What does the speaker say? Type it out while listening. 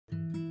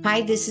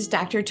Hi, this is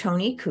Dr.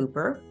 Tony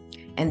Cooper,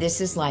 and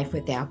this is Life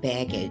Without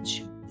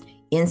Baggage.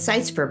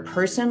 Insights for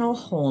personal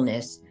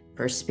wholeness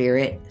for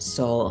spirit,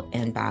 soul,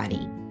 and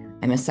body.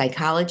 I'm a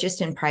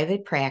psychologist in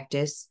private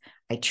practice.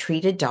 I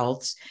treat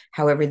adults.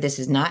 However, this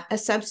is not a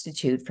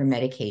substitute for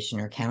medication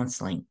or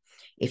counseling.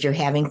 If you're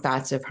having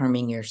thoughts of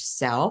harming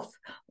yourself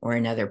or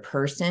another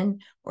person,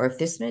 or if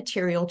this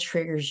material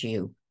triggers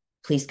you,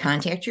 please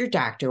contact your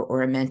doctor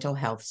or a mental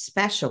health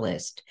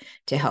specialist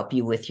to help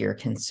you with your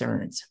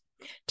concerns.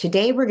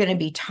 Today, we're going to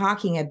be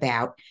talking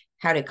about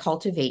how to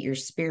cultivate your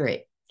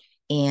spirit.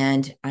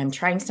 And I'm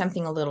trying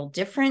something a little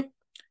different.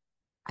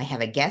 I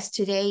have a guest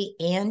today,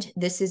 and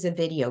this is a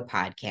video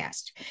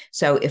podcast.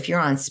 So if you're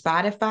on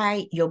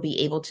Spotify, you'll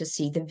be able to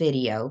see the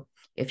video.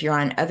 If you're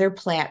on other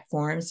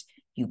platforms,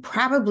 you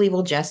probably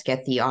will just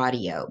get the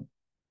audio.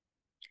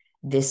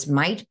 This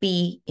might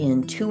be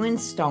in 2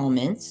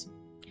 installments.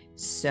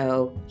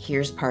 So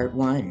here's part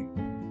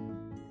 1.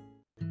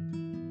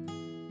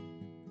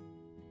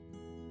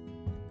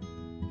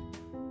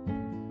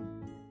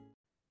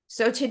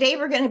 So today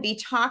we're going to be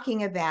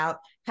talking about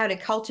how to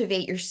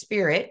cultivate your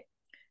spirit.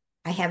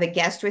 I have a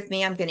guest with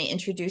me. I'm going to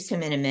introduce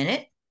him in a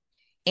minute.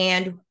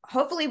 And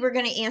hopefully we're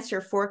going to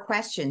answer 4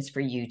 questions for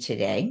you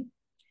today.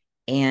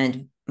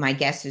 And my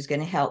guest is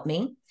going to help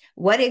me.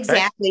 What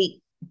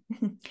exactly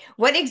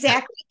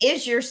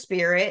is your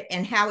spirit,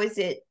 and how is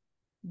it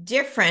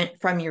different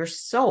from your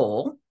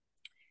soul?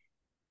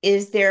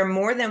 Is there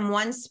more than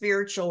one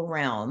spiritual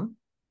realm?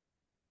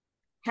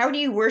 How do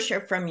you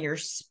worship from your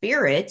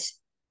spirit?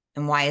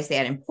 And why is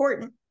that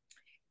important?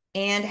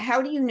 And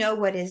how do you know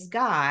what is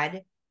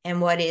God and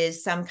what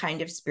is some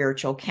kind of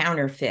spiritual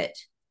counterfeit?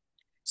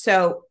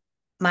 So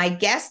my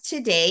guest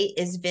today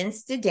is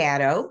Vince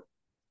Diddato.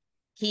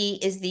 He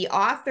is the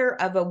author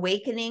of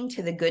Awakening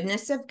to the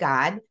Goodness of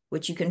God,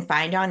 which you can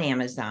find on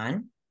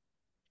Amazon.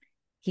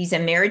 He's a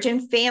marriage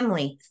and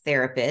family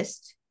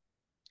therapist.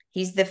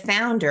 He's the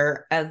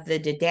founder of the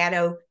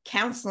Diddato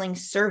Counseling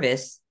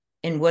Service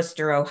in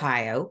Worcester,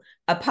 Ohio,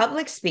 a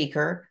public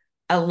speaker,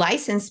 a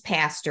licensed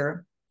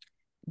pastor,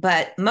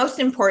 but most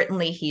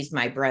importantly, he's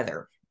my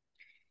brother.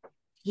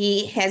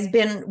 He has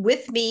been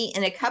with me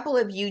in a couple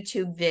of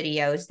YouTube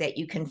videos that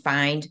you can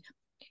find.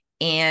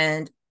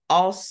 And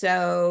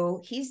also,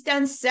 he's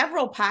done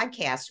several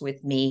podcasts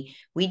with me.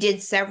 We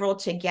did several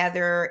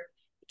together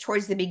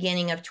towards the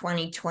beginning of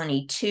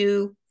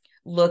 2022,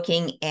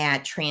 looking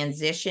at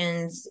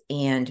transitions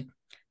and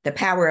the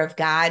power of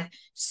God.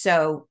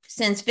 So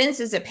since Vince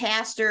is a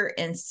pastor,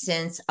 and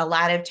since a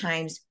lot of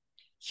times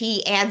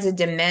he adds a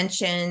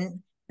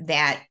dimension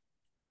that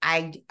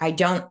I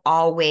don't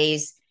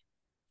always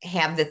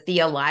have the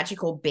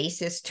theological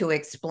basis to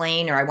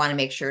explain, or I want to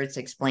make sure it's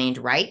explained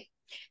right,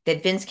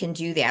 that Vince can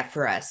do that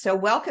for us. So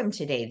welcome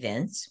today,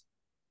 Vince.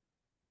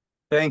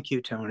 Thank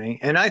you, Tony.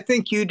 And I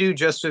think you do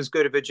just as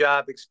good of a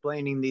job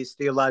explaining these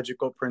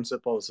theological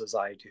principles as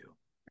I do.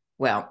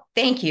 Well,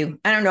 thank you.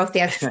 I don't know if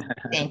that's true.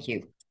 Thank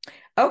you.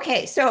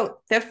 Okay, so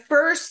the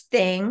first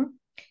thing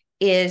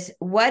is,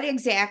 what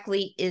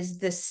exactly is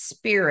the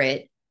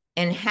spirit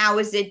and how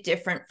is it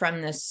different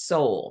from the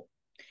soul?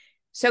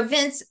 So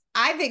Vince,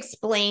 I've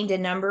explained a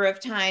number of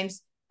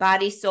times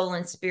body, soul,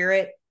 and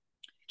spirit.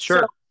 Sure.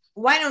 So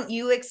why don't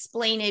you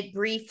explain it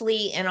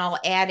briefly, and I'll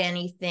add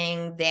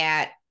anything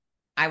that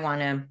I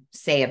want to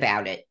say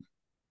about it.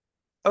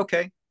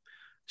 Okay.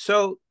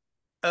 So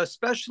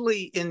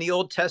especially in the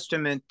Old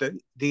Testament,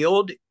 the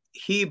old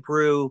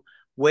Hebrew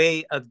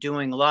way of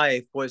doing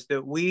life was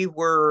that we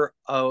were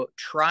a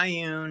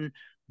triune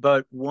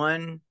but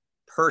one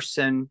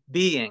person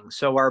being.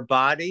 So our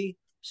body,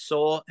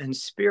 soul, and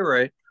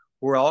spirit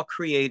were all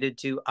created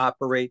to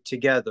operate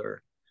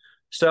together.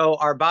 So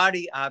our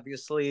body,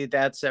 obviously,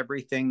 that's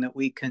everything that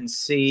we can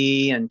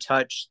see and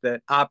touch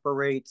that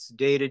operates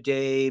day to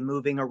day,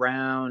 moving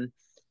around,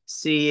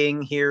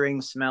 seeing,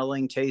 hearing,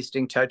 smelling,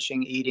 tasting,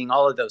 touching, eating,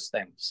 all of those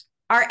things.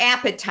 Our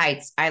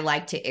appetites, I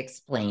like to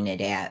explain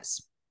it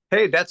as.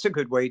 Hey, that's a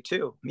good way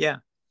too. Yeah.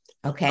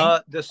 Okay.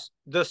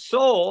 The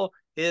soul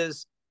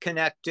is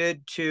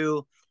connected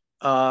to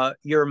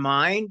your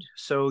mind,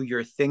 so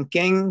your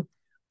thinking,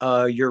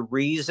 your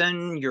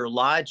reason, your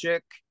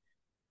logic,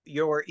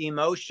 your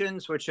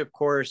emotions, which of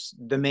course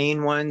the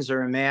main ones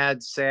are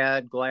mad,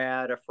 sad,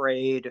 glad,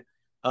 afraid.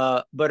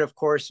 But of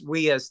course,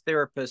 we as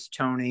therapists,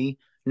 Tony,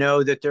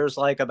 know that there's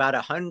like about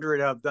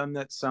 100 of them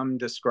that some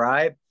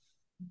describe.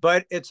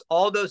 But it's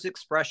all those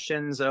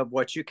expressions of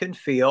what you can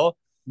feel.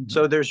 Mm-hmm.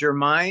 So there's your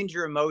mind,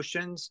 your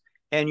emotions,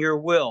 and your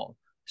will.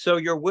 So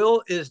your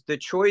will is the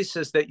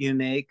choices that you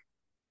make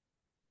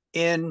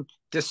in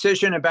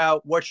decision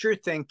about what you're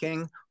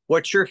thinking,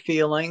 what you're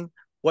feeling,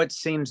 what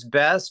seems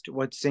best,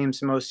 what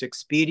seems most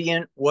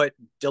expedient, what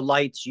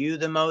delights you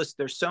the most.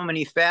 There's so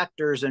many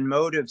factors and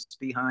motives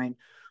behind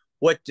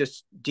what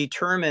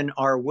determine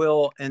our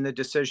will and the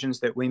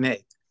decisions that we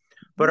make.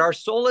 But our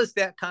soul is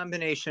that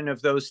combination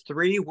of those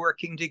 3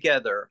 working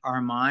together: our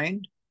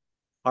mind,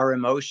 our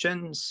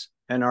emotions,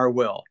 and our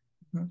will.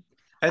 Mm-hmm.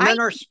 And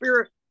then our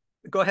spirit.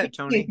 Go ahead,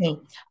 Tony.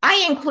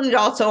 I include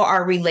also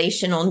our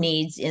relational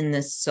needs in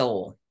the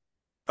soul.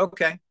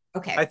 Okay. I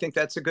Okay. think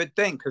that's a good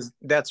thing because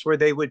that's where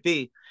they would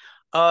be.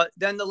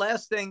 Then the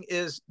last thing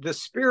is the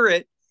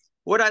spirit.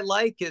 What I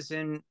like is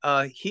in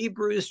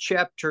Hebrews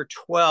chapter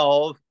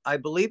 12, I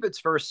believe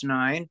it's verse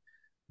 9,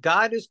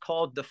 God is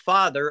called the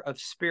Father of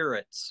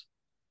spirits.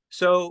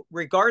 So,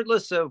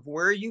 regardless of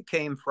where you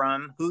came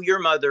from, who your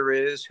mother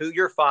is, who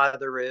your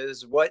father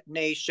is, what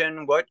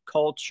nation, what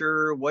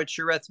culture, what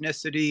your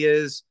ethnicity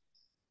is,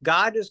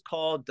 God is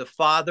called the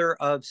Father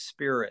of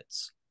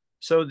spirits.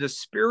 So, the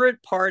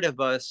spirit part of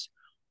us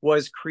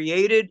was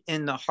created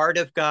in the heart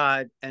of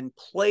God and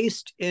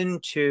placed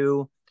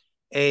into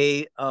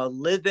a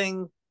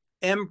living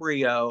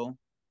embryo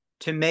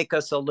to make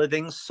us a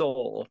living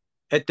soul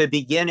at the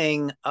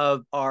beginning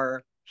of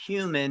our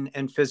human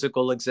and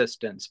physical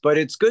existence. But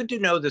it's good to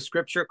know the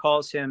scripture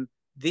calls him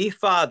the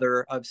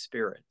Father of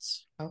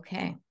spirits.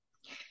 Okay.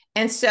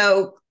 And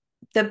so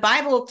the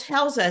Bible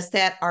tells us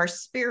that our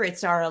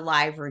spirits are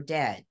alive or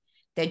dead,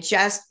 that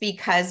just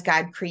because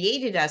God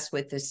created us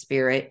with the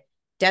spirit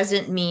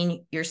doesn't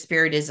mean your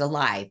spirit is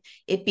alive.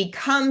 It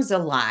becomes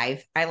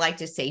alive, I like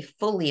to say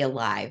fully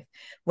alive,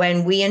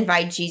 when we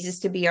invite Jesus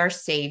to be our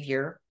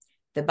Savior.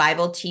 The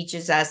Bible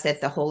teaches us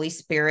that the Holy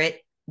Spirit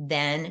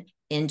then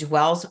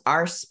indwells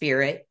our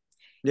spirit.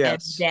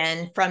 And Yes.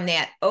 then from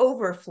that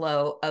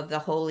overflow of the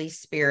Holy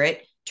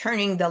Spirit,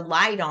 turning the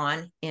light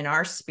on in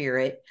our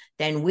spirit,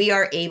 then we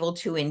are able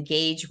to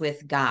engage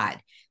with God.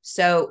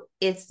 So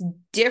it's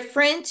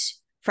different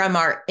from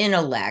our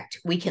intellect.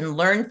 We can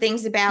learn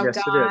things about Yes,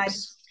 it God,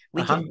 is.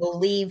 we Uh-huh. can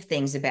believe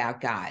things about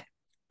God.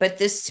 But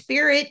the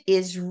spirit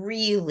is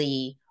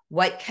really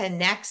what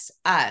connects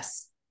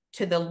us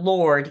to the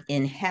Lord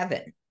in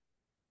heaven.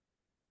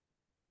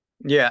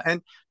 Yeah.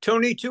 And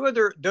Tony,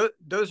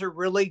 those are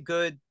really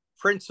good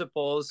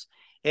principles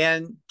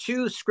and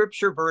two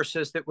scripture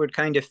verses that would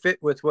kind of fit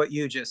with what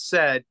you just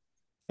said.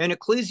 In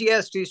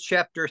Ecclesiastes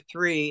chapter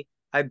 3,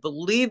 I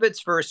believe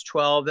it's verse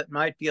 12, it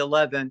might be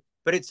 11,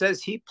 but it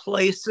says he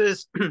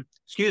places,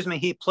 excuse me,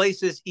 he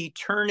places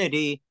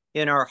eternity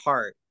in our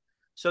heart.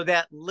 So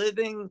that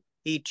living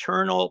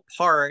eternal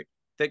part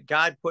that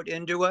God put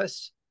into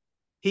us,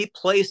 he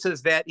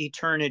places that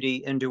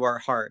eternity into our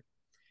heart.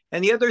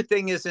 And the other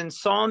thing is in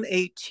Psalm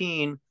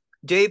 18,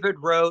 David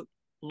wrote,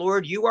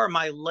 Lord, you are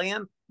my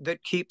lamp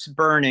that keeps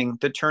burning,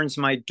 that turns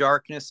my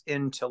darkness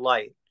into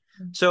light.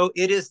 So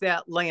it is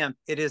that lamp,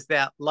 it is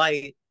that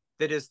light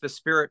that is the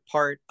spirit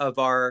part of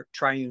our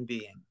triune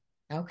being.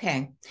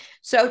 Okay.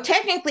 So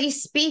technically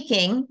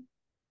speaking,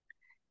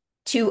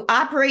 to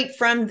operate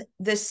from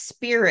the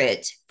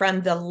spirit,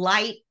 from the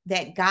light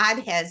that God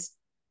has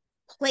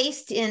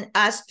placed in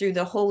us through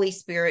the Holy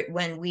Spirit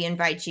when we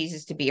invite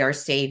Jesus to be our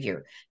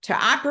Savior. To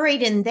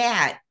operate in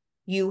that,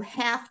 you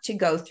have to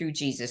go through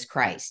Jesus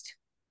Christ.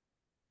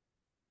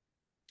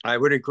 I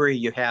would agree,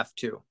 you have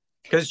to.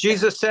 Because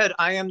Jesus said,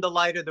 I am the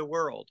light of the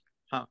world.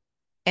 Huh.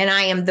 And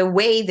I am the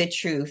way, the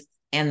truth,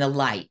 and the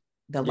light,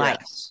 the life.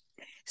 Yes.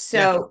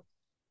 Yeah. So,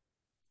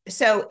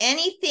 so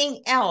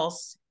anything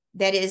else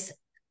that is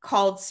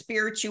called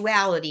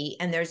spirituality,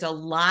 and there's a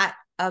lot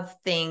of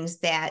things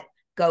that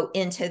go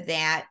into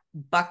that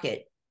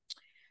bucket,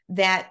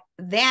 that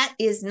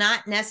is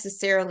not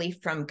necessarily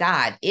from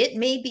God. It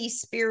may be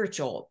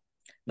spiritual,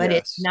 but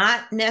it's Yes.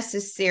 not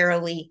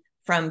necessarily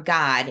from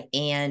God.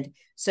 And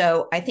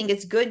so I think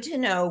it's good to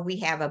know we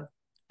have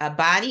a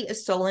body, a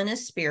soul, and a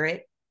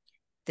spirit.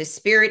 The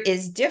spirit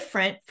is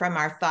different from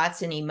our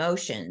thoughts and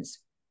emotions.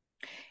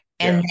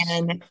 And Yes.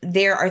 then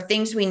there are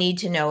things we need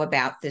to know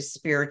about the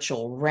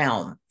spiritual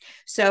realm.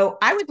 So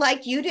I would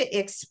like you to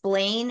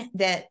explain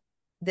that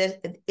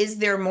is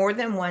there more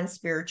than one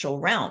spiritual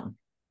realm?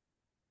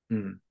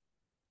 Hmm.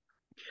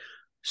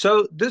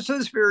 So this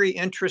is very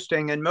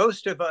interesting. And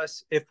most of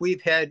us, if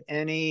we've had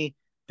any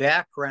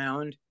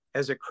background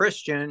as a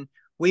Christian,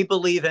 we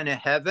believe in a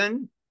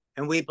heaven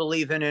and we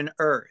believe in an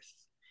earth.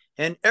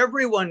 And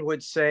everyone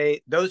would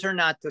say those are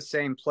not the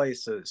same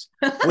places.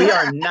 We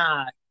are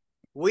not,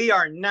 we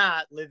are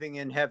not living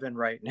in heaven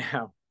right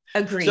now.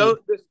 Agreed. So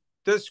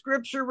the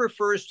scripture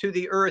refers to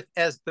the earth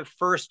as the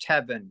first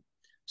heaven.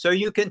 So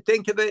you can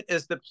think of it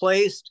as the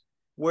place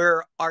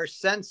where our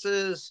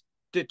senses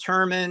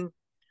determine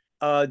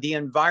the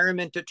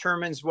environment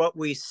determines what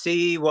we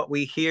see, what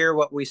we hear,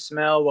 what we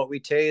smell, what we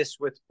taste,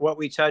 with what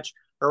we touch,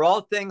 are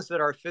all things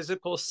that our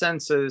physical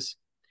senses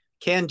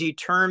can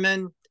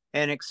determine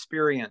and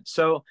experience.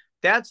 So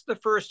that's the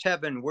first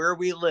heaven, where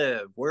we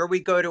live, where we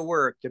go to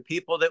work, the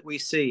people that we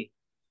see.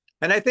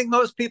 And I think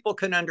most people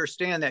can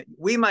understand that.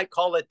 We might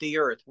call it the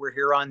earth. We're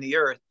here on the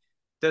earth.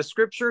 The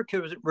scripture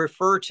could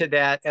refer to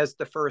that as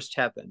the first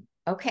heaven.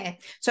 Okay.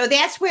 So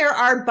that's where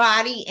our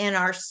body and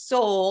our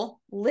soul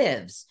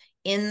lives,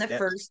 in the Yes.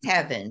 first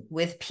heaven,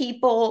 with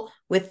people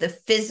with the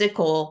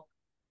physical,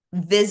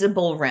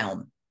 visible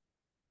realm.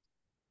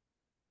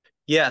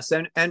 Yes,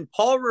 and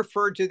Paul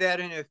referred to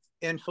that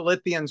in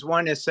Philippians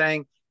 1 as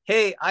saying,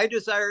 "Hey, I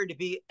desire to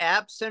be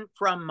absent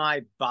from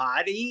my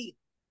body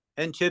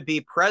and to be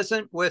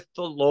present with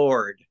the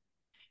Lord."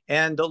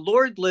 And the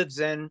Lord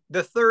lives in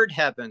the third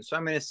heaven. So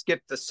I'm going to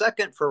skip the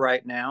second for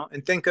right now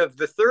and think of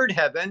the third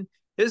heaven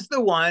is the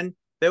one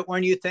that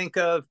when you think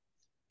of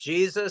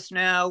Jesus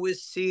now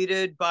is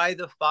seated by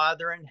the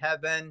Father in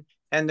heaven,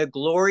 and the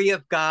glory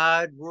of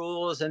God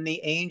rules, and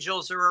the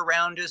angels are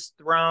around his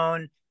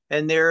throne,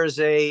 and there's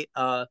a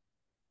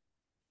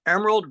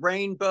emerald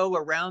rainbow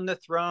around the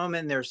throne,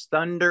 and there's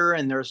thunder,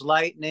 and there's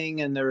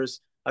lightning, and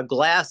there's a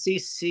glassy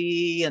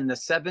sea, and the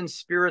seven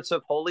spirits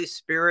of Holy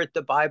Spirit,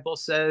 the Bible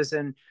says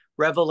in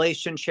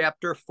Revelation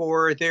chapter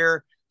 4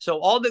 there. So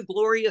all the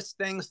glorious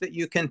things that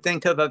you can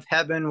think of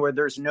heaven, where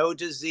there's no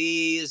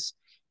disease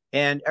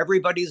and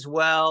everybody's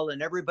well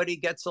and everybody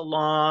gets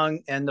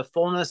along, and the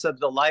fullness of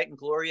the light and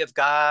glory of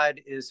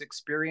God is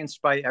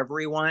experienced by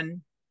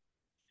everyone.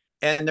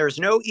 And there's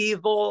no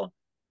evil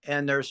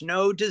and there's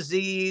no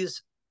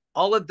disease,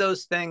 all of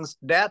those things.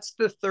 That's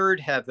the third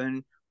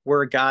heaven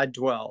where God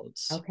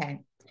dwells.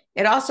 Okay.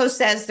 It also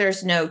says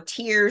there's no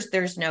tears,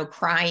 there's no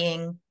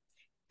crying.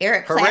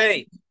 Eric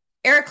Hooray.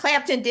 Eric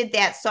Clapton did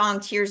that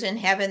song, Tears in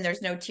Heaven,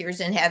 There's No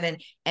Tears in Heaven,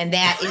 and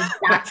that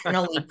is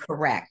doctrinally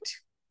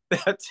correct.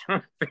 That's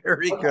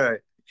very good.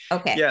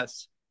 Okay.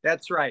 Yes,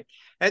 that's right.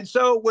 And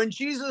so when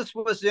Jesus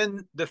was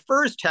in the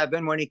first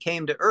heaven, when he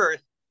came to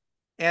earth,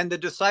 and the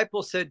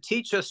disciples said,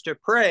 teach us to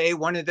pray,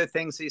 one of the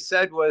things he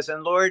said was,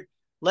 and Lord,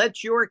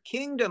 let your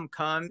kingdom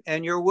come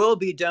and your will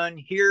be done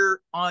here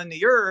on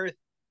the earth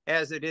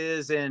as it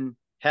is in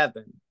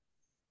heaven.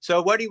 So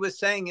what he was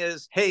saying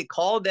is, hey,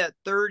 call that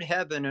third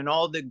heaven and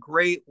all the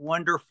great,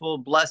 wonderful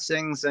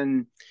blessings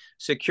and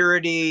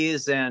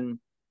securities and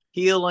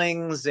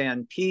healings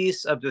and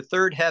peace of the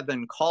third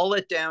heaven, call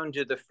it down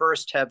to the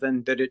first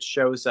heaven that it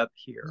shows up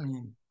here.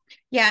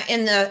 Yeah,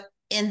 in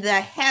the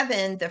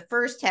heaven, the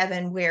first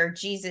heaven where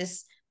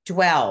Jesus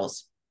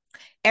dwells,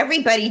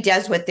 everybody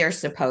does what they're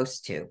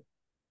supposed to.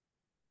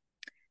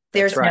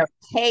 There's no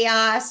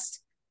chaos,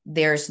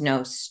 there's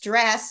no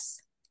stress,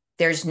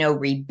 there's no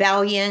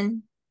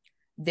rebellion,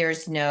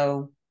 there's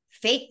no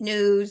fake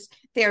news.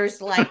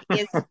 There's like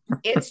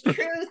it's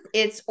truth,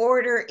 it's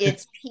order,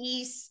 it's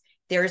peace.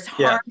 There's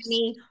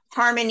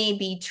harmony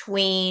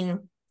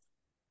between,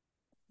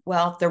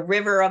 well, the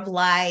river of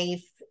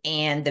life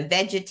and the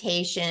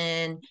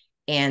vegetation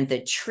and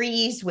the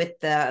trees with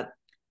the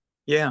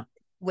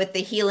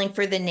healing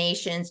for the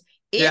nations.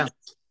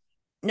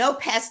 No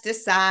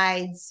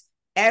pesticides.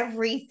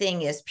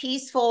 Everything is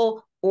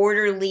peaceful,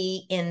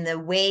 orderly in the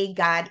way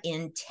God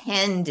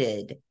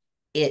intended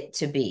it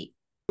to be.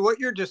 What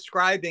you're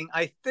describing,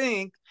 I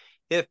think,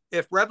 if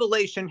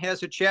Revelation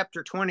has a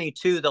chapter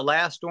 22, the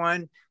last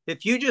one,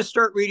 if you just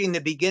start reading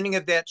the beginning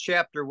of that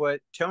chapter,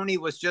 what Tony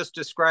was just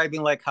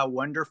describing, like how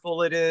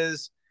wonderful it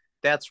is,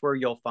 that's where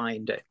you'll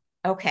find it.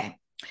 Okay.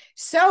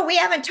 So we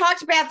haven't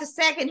talked about the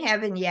second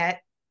heaven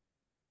yet.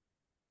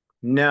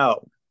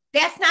 No.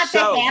 That's not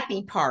the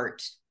happy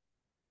part.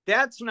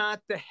 That's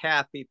not the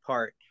happy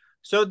part.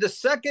 So the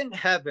second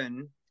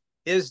heaven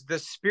is the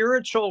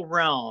spiritual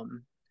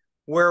realm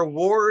where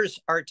wars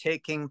are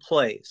taking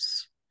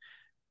place.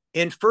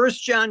 In 1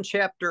 John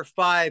chapter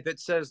 5, it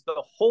says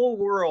the whole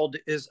world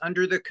is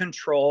under the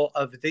control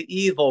of the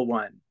evil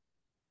one.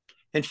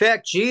 In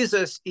fact,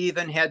 Jesus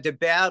even had to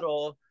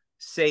battle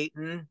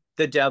Satan,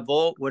 the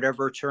devil,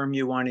 whatever term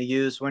you want to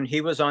use, when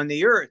he was on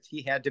the earth.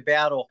 He had to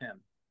battle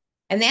him.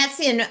 And that's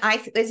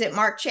is it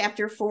Mark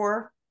chapter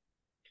 4?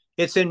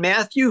 It's in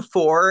Matthew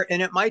 4,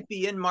 and it might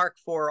be in Mark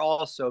 4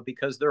 also,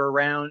 because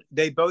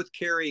they both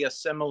carry a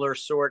similar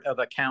sort of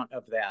account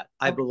of that,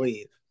 I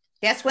believe.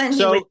 That's when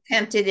he was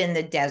tempted in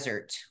the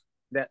desert.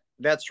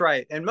 That's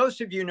right. And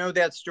most of you know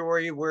that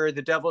story where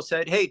the devil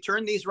said, hey,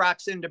 turn these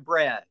rocks into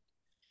bread.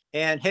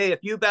 And hey, if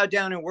you bow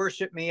down and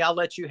worship me, I'll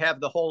let you have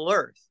the whole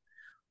earth.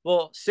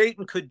 Well,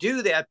 Satan could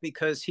do that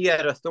because he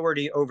had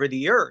authority over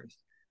the earth,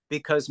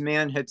 because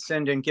man had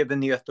sinned and given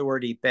the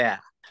authority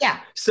back. Yeah.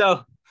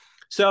 So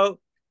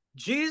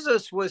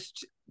Jesus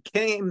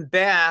came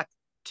back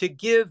to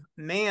give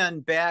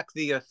man back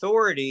the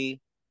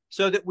authority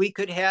so that we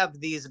could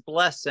have these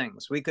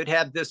blessings. We could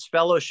have this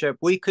fellowship.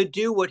 We could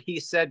do what he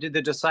said to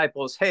the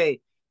disciples, hey,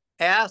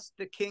 ask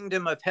the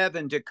kingdom of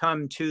heaven to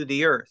come to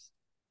the earth.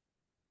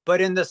 But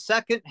in the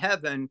second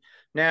heaven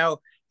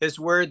now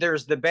is where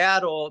there's the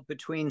battle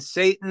between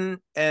Satan,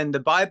 and the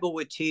Bible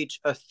would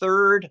teach a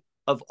third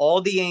of all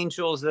the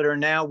angels that are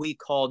now we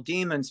call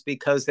demons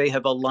because they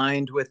have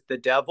aligned with the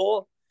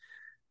devil.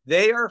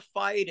 They are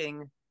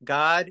fighting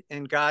God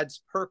and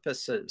God's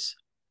purposes.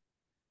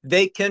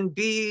 They can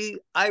be,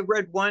 I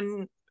read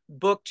one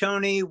book,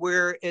 Tony,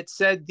 where it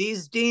said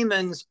these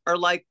demons are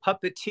like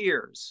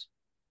puppeteers.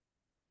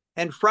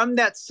 And from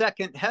that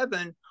second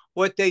heaven,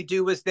 what they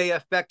do is they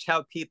affect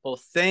how people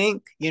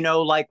think,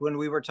 like when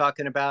we were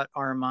talking about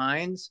our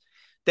minds.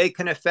 They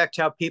can affect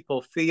how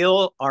people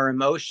feel, our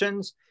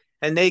emotions,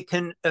 and they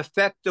can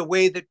affect the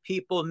way that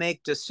people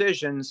make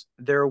decisions,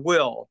 their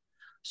will.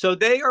 So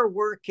they are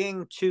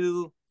working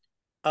to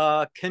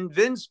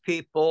convince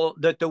people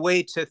that the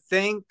way to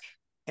think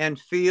and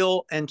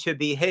feel and to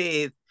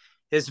behave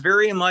is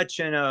very much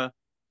in a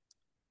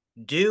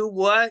Do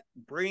what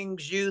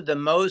brings you the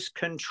most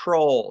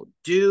control.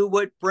 Do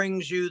what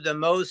brings you the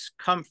most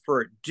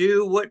comfort.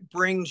 Do what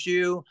brings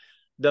you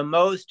the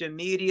most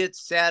immediate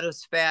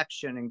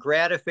satisfaction and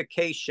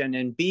gratification,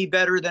 and be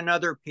better than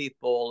other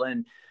people.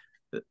 And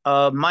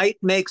might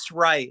makes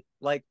right.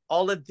 Like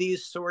all of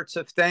these sorts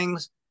of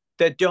things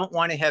that don't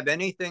want to have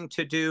anything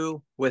to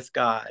do with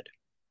God.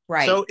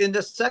 Right. So in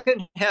the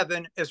second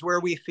heaven is where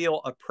we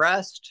feel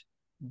oppressed,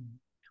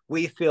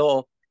 we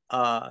feel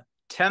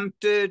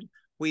tempted,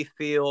 we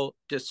feel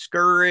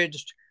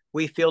discouraged,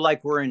 we feel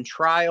like we're in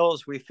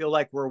trials, we feel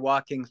like we're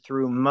walking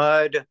through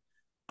mud.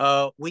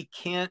 We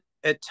can't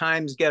at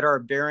times get our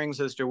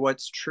bearings as to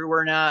what's true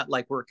or not,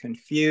 like we're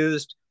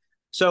confused.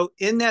 So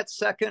in that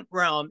second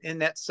realm, in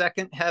that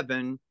second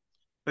heaven,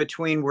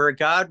 between where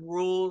God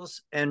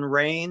rules and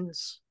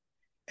reigns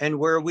and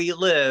where we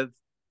live,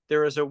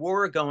 there is a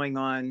war going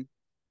on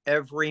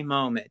every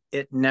moment.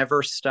 It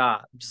never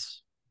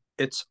stops.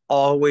 It's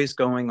always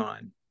going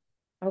on.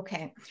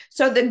 Okay.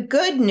 So the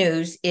good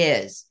news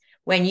is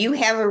when you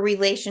have a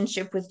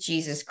relationship with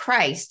Jesus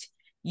Christ,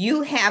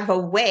 you have a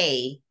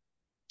way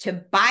to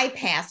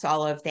bypass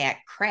all of that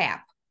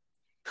crap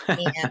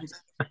and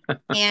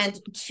and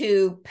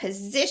to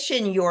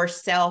position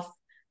yourself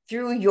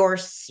through your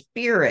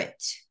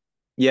spirit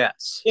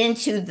Yes.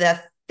 into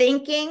the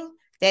thinking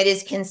that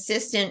is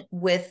consistent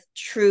with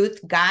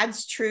truth,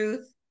 God's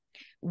truth,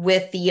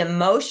 with the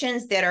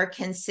emotions that are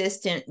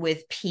consistent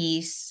with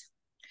peace,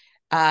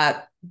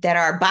 that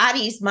our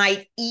bodies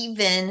might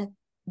even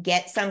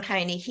get some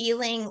kind of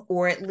healing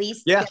or at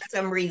least Yeah. get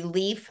some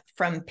relief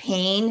from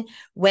pain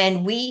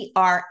when we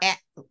are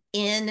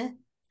in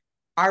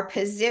our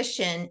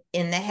position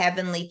in the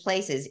heavenly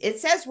places. It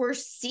says we're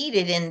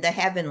seated in the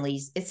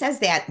heavenlies. It says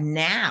that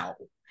now.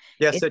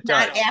 Yes, It's it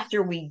not does.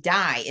 after we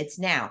die, it's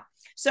now.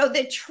 So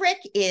the trick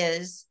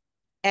is,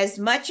 as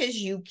much as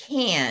you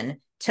can,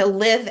 to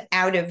live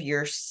out of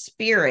your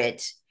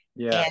spirit.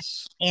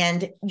 Yes.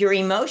 And your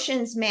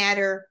emotions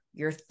matter,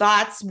 your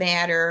thoughts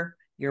matter,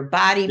 your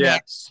body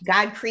matters. Yes.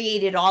 God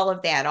created all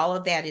of that. All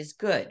of that is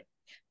good.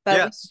 But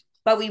Yes.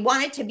 we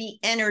want it to be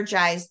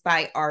energized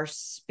by our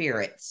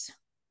spirits.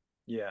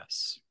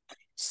 Yes.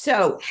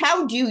 So,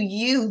 how do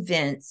you,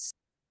 Vince,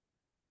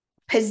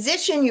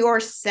 position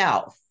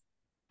yourself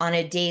on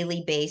a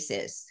daily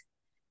basis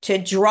to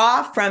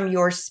draw from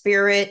your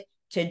spirit,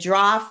 to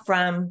draw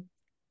from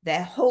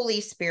the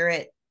Holy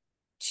Spirit,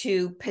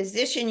 to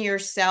position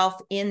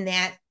yourself in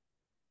that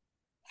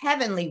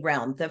heavenly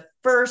realm, the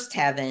first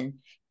heaven,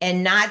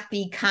 and not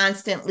be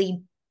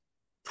constantly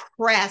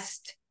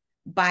pressed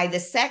by the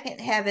second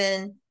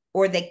heaven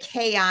or the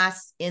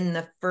chaos in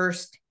the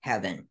first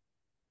heaven?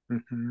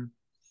 Mm-hmm.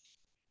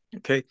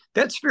 Okay,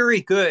 that's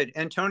very good.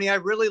 And Tony, I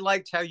really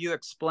liked how you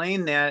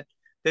explained that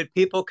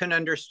people can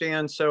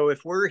understand. So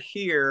if we're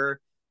here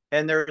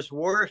and there's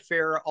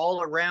warfare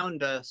all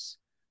around us,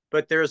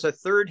 but there's a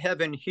third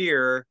heaven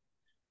here,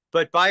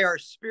 but by our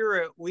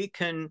spirit, we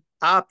can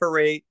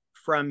operate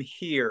from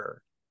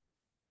here.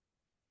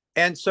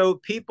 And so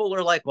people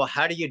are like, well,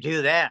 how do you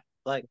do that?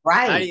 Like,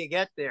 how do Right. you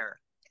get there?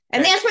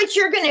 And Okay. that's what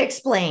you're going to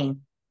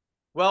explain.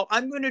 Well,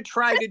 I'm going to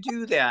try to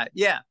do that.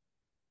 Yeah.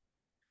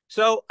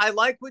 So I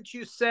like what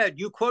you said.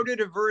 You quoted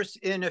a verse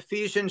in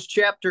Ephesians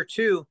chapter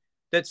 2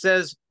 that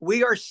says,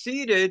 we are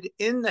seated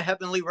in the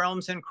heavenly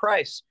realms in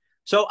Christ.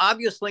 So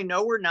obviously,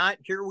 no, we're not.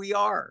 Here we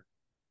are.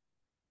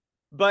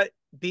 But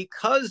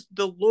because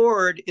the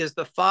Lord is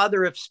the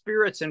Father of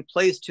spirits and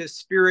placed his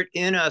spirit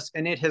in us,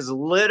 and it has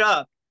lit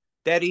up,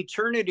 that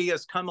eternity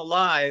has come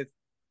alive,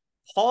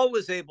 Paul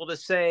was able to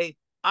say,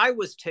 I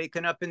was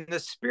taken up in the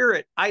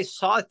spirit. I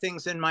saw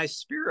things in my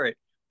spirit.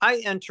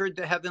 I entered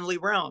the heavenly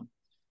realm.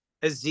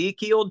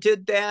 Ezekiel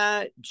did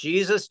that.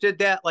 Jesus did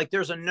that. Like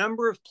there's a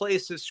number of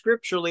places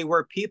scripturally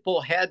where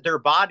people had their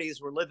bodies,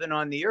 were living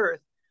on the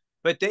earth,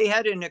 but they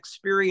had an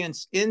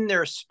experience in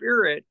their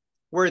spirit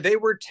where they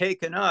were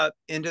taken up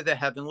into the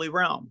heavenly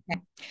realm.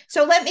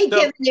 So let me give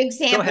So an go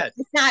example. ahead.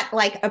 It's not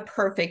like a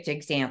perfect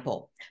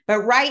example, but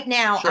right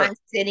now Sure. I'm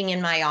sitting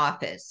in my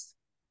office.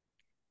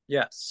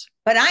 Yes.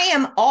 But I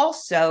am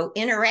also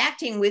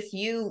interacting with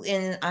you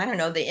in, I don't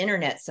know, the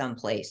internet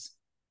someplace.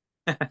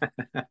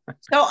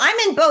 So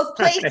I'm in both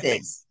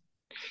places.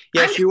 I'm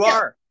Yes, you still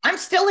are. I'm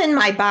still in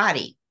my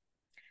body,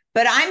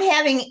 but I'm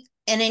having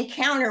an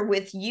encounter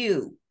with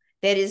you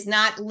that is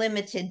not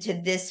limited to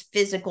this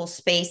physical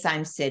space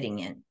I'm sitting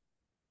in.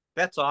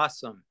 That's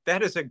awesome.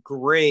 That is a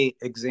great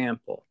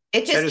example.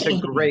 It That just is a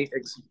came to me. great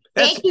example.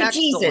 That's Thank you,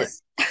 excellent.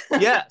 Jesus.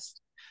 Yes.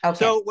 Okay.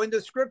 So when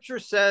the scripture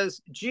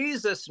says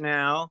Jesus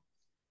now,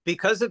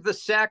 because of the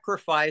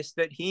sacrifice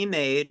that he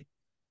made,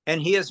 and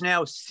he is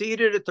now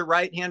seated at the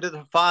right hand of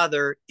the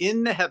Father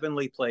in the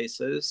heavenly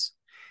places,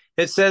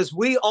 it says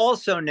we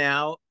also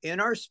now in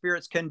our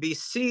spirits can be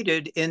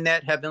seated in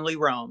that heavenly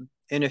realm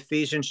in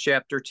Ephesians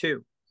chapter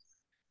 2.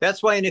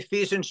 That's why in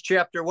Ephesians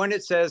chapter 1,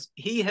 it says,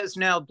 he has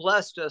now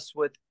blessed us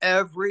with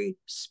every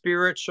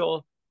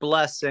spiritual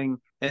blessing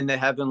in the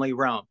heavenly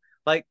realm.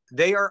 Like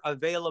they are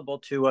available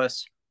to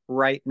us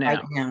right Right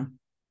now. now.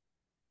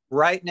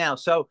 Right now.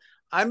 So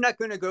I'm not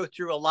going to go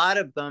through a lot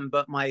of them,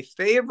 but my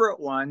favorite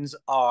ones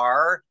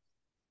are,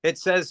 it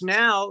says,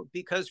 now,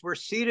 because we're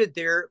seated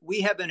there,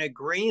 we have an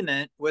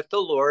agreement with the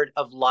Lord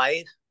of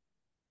life,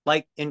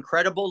 like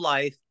incredible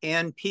life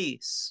and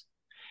peace,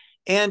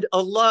 and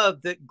a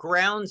love that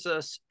grounds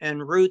us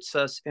and roots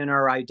us in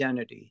our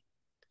identity.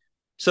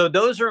 So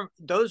those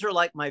are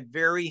like my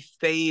very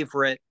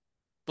favorite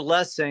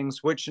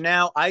blessings, which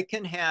now I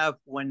can have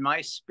when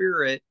my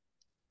spirit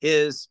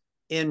is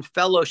in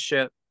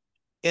fellowship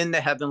in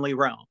the heavenly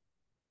realm.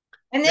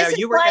 And Now this is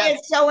you were why asked,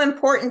 it's so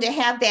important to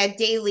have that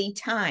daily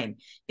time,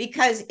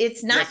 because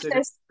it's not yes, it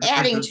just is.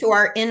 adding to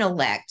our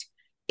intellect,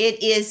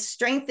 it is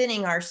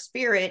strengthening our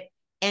spirit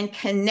and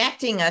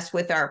connecting us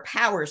with our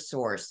power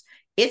source.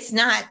 It's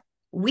not,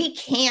 we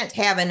can't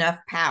have enough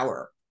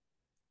power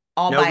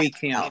all No, by we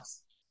can't. ourselves.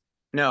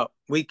 No,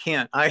 we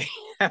can't. I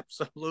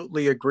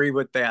absolutely agree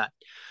with that.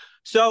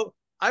 So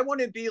I want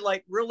to be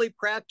like really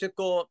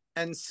practical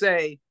and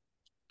say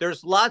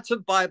there's lots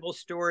of Bible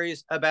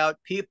stories about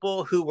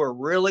people who were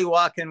really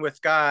walking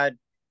with God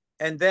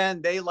and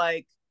then they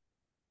like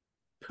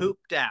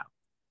pooped out.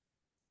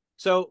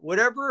 So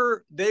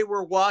whatever they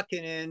were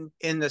walking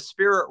in the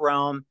spirit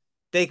realm,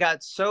 they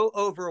got so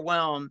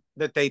overwhelmed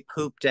that they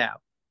pooped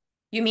out.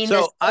 You mean the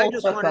So I soul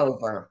just took wanted,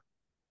 over?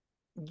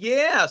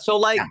 yeah. So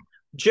like Yeah,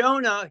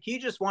 Jonah, he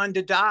just wanted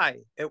to die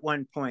at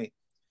one point.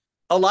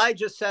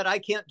 Elijah said, I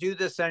can't do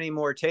this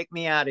anymore. Take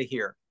me out of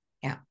here.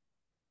 yeah,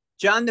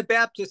 John the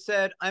Baptist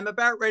said, I'm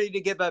about ready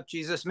to give up,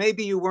 Jesus.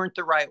 Maybe you weren't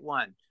the right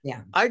one.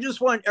 yeah. I just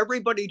want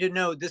everybody to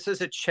know this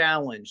is a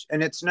challenge.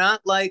 And it's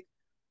not like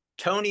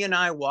Tony and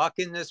I walk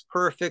in this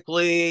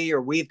perfectly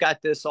or we've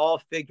got this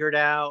all figured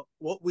out.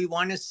 What we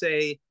want to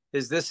say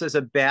is this is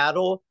a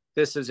battle.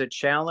 This is a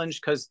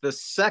challenge because the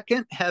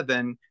second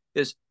heaven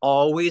is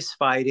always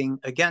fighting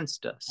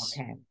against us.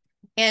 Okay.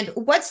 And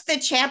what's the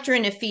chapter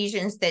in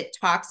Ephesians that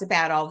talks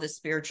about all the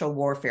spiritual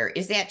warfare?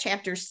 Is that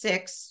chapter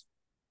 6?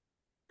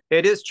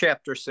 It is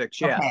chapter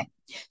 6. Yeah. Okay.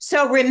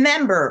 So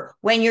remember,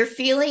 when you're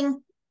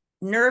feeling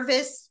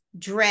nervous,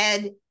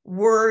 dread,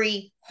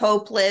 worry,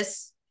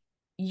 hopeless,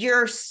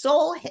 your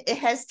soul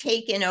has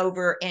taken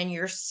over and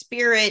your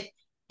spirit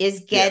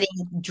is Yes.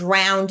 getting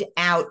drowned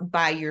out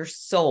by your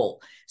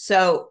soul.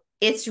 So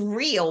it's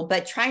real,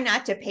 but try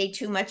not to pay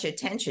too much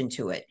attention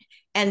to it.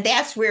 And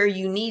that's where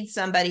you need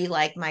somebody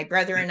like my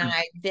brother and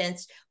I,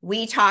 Vince.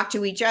 We talk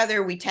to each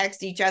other, we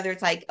text each other.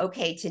 It's like,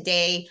 okay,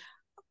 today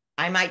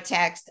I might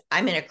text,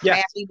 I'm in a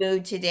Yes. crappy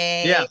mood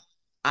today. Yeah.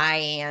 I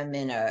am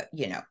in a,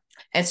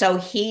 and so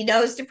he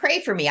knows to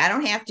pray for me. I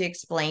don't have to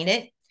explain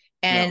it.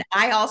 And No,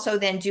 I also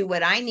then do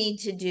what I need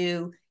to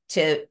do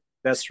to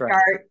that's right.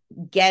 start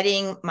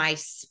getting my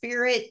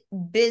spirit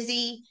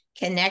busy,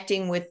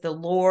 connecting with the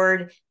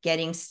Lord,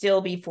 getting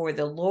still before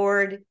the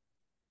Lord,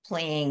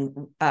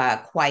 playing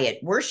quiet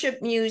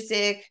worship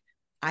music.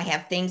 I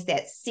have things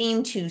that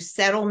seem to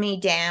settle me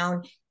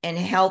down and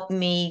help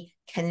me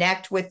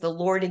connect with the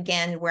Lord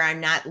again, where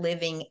I'm not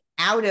living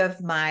out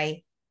of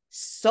my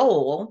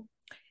soul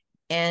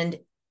and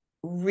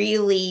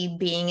really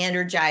being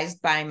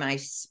energized by my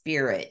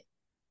spirit.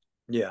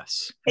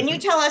 Yes. Can you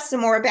tell us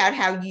some more about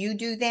how you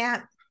do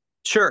that?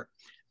 Sure.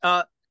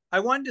 Uh, I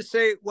wanted to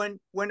say when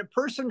a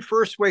person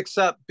first wakes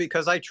up,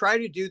 because I try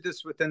to do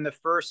this within the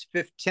first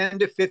 10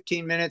 to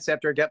 15 minutes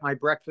after I get my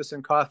breakfast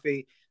and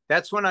coffee,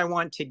 that's when I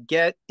want to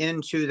get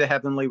into the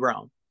heavenly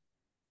realm.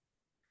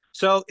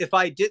 So if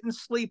I didn't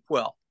sleep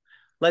well,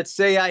 let's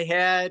say I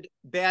had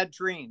bad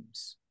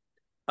dreams.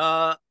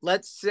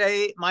 Let's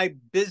say my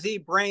busy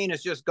brain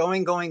is just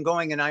going, going,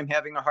 going, and I'm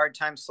having a hard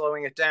time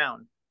slowing it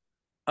down.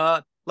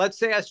 Let's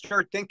say I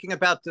start thinking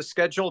about the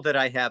schedule that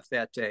I have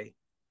that day.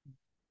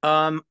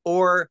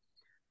 Or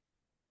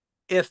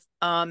if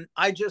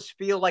I just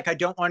feel like I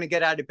don't want to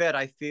get out of bed,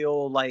 I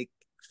feel like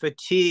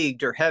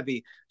fatigued or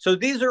heavy. So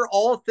these are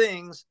all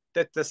things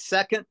that the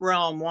second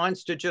realm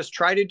wants to just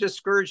try to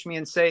discourage me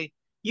and say,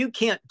 you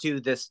can't do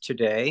this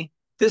today.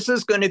 This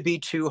is going to be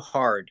too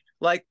hard.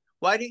 Like,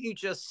 why don't you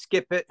just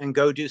skip it and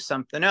go do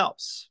something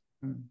else?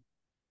 Mm.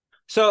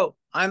 So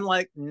I'm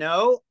like,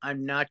 no,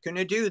 I'm not going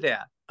to do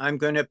that. I'm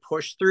going to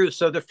push through.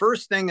 So the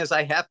first thing is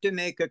I have to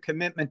make a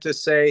commitment to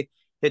say,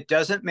 it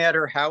doesn't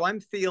matter how I'm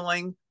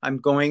feeling, I'm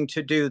going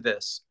to do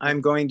this.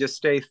 I'm going to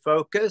stay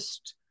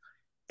focused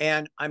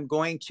and I'm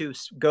going to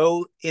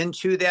go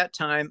into that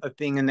time of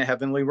being in the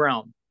heavenly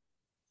realm.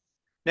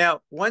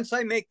 Now, once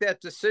I make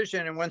that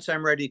decision and once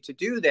I'm ready to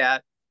do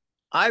that,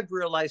 I've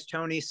realized,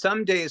 Tony,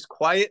 some days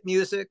quiet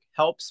music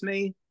helps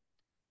me,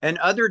 and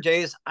other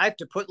days I have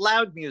to put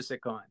loud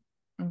music on.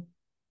 Mm.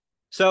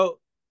 So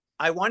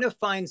I want to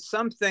find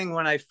something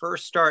when I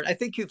first start. I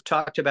think you've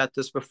talked about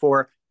this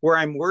before, where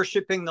I'm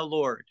worshiping the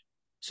Lord.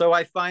 So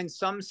I find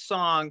some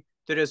song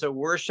that is a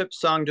worship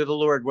song to the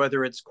Lord,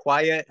 whether it's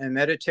quiet and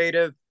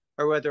meditative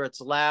or whether it's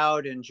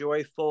loud and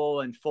joyful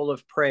and full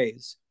of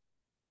praise.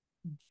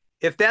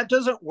 If that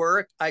doesn't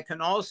work, I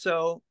can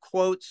also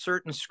quote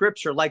certain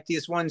scripture, like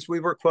these ones we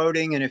were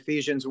quoting in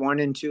Ephesians 1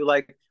 and 2,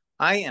 like,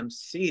 I am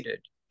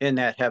seated in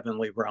that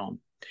heavenly realm.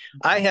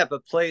 I have a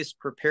place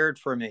prepared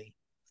for me.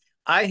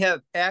 I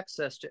have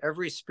access to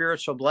every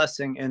spiritual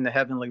blessing in the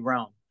heavenly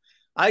realm.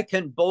 I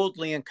can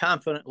boldly and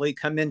confidently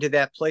come into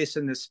that place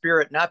in the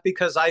spirit, not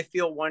because I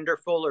feel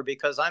wonderful or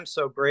because I'm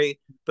so great,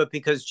 but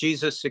because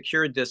Jesus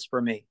secured this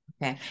for me.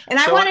 Okay. And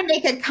I So, want to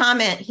make a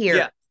comment here.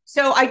 yeah,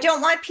 So I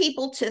don't want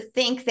people to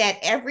think that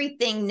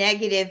everything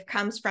negative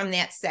comes from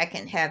that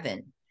second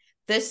heaven.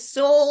 The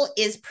soul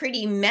is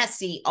pretty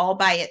messy all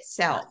by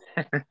itself.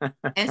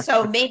 And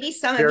so maybe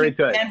some of very you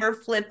good. remember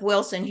Flip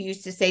Wilson, who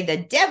used to say,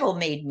 the devil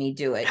made me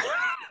do it.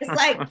 It's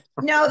like,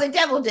 no, the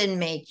devil didn't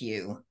make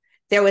you.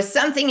 There was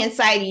something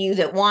inside of you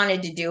that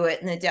wanted to do it.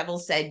 And the devil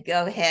said,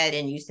 go ahead.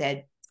 And you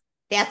said,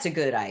 that's a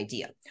good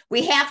idea.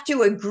 We have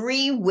to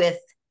agree with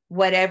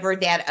whatever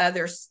that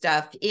other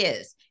stuff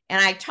is.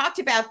 And I talked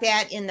about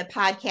that in the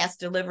podcast,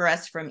 Deliver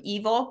Us from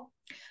Evil.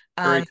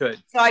 Very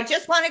good. So I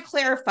just want to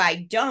clarify,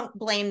 don't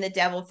blame the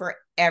devil for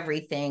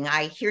everything.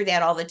 I hear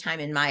that all the time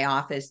in my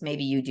office.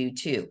 Maybe you do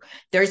too.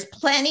 There's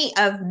plenty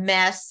of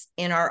mess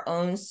in our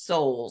own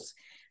souls.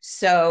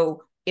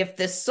 So if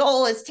the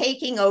soul is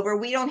taking over,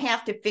 we don't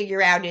have to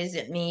figure out, is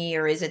it me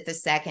or is it the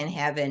second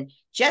heaven?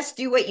 Just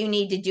do what you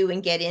need to do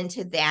and get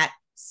into that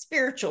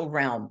spiritual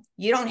realm.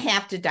 You don't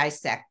have to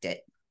dissect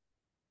it.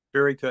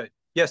 Very good.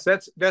 Yes,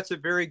 that's a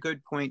very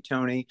good point,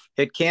 Tony.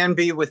 It can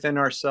be within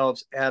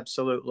ourselves,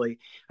 absolutely.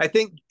 I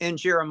think in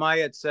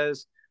Jeremiah it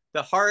says,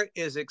 the heart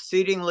is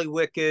exceedingly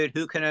wicked.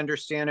 Who can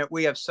understand it?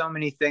 We have so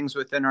many things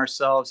within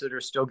ourselves that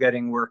are still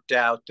getting worked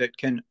out that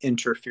can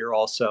interfere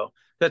also.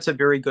 That's a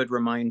very good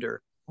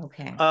reminder.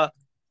 Okay.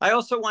 I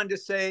also wanted to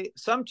say,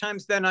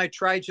 sometimes then I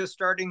just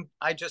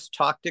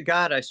talk to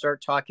God. I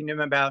start talking to him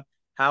about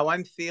how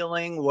I'm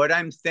feeling, what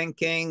I'm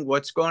thinking,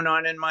 what's going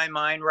on in my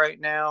mind right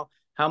now,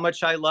 how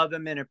much I love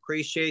him and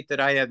appreciate that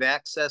I have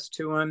access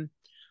to him.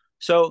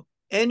 So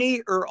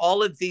any or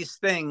all of these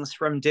things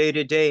from day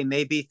to day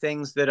may be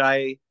things that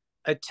I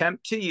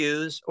attempt to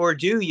use or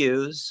do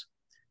use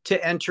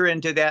to enter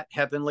into that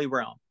heavenly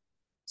realm.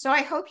 So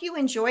I hope you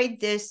enjoyed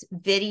this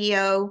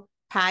video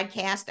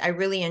podcast. I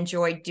really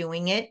enjoyed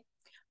doing it.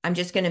 I'm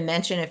just going to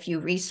mention a few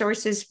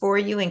resources for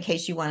you in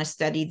case you want to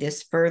study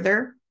this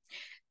further.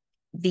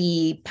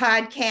 The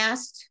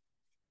podcast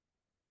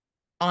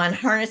on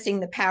harnessing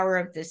the power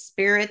of the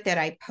spirit that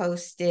I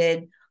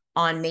posted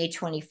on May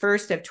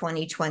 21st of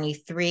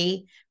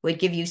 2023 would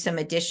give you some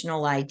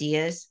additional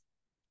ideas.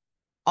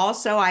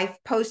 Also,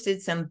 I've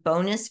posted some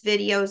bonus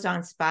videos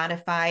on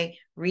Spotify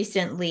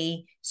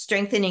recently.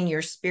 Strengthening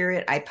Your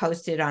Spirit, I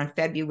posted on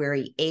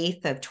February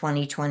 8th of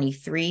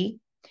 2023.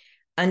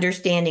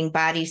 Understanding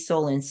Body,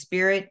 Soul, and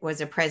Spirit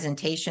was a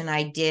presentation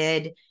I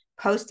did,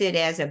 posted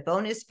as a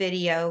bonus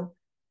video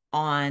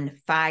on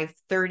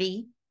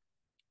 5/30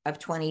 of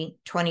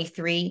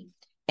 2023.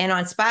 And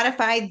on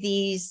Spotify,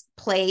 these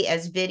play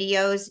as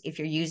videos. If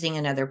you're using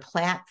another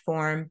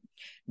platform,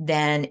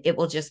 then it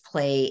will just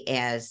play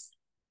as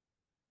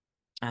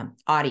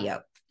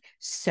audio.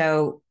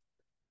 So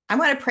I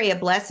want to pray a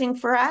blessing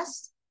for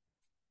us.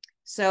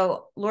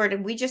 So,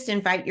 Lord, we just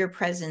invite your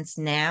presence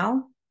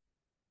now.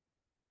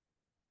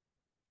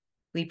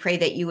 We pray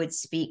that you would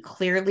speak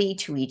clearly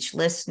to each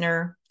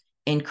listener,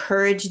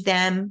 encourage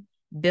them,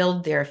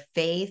 build their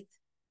faith,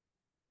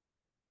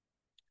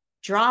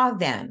 draw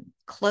them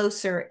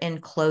closer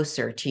and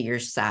closer to your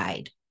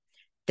side,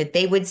 that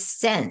they would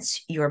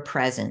sense your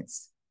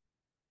presence,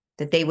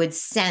 that they would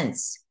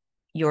sense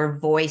your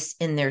voice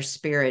in their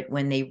spirit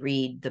when they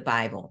read the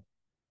Bible,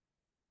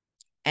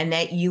 and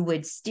that you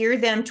would steer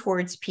them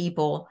towards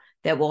people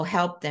that will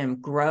help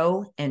them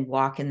grow and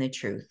walk in the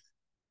truth.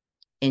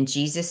 In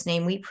Jesus'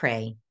 name we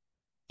pray.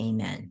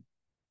 Amen.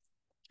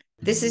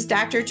 This is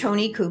Dr.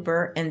 Tony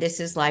Cooper, and this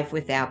is Life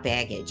Without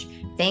Baggage.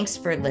 Thanks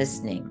for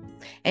listening.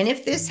 And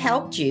if this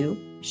helped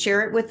you,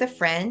 share it with a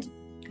friend.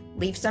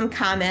 Leave some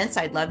comments.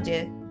 I'd love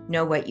to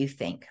know what you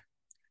think.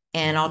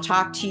 And I'll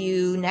talk to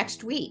you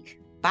next week.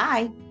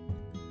 Bye.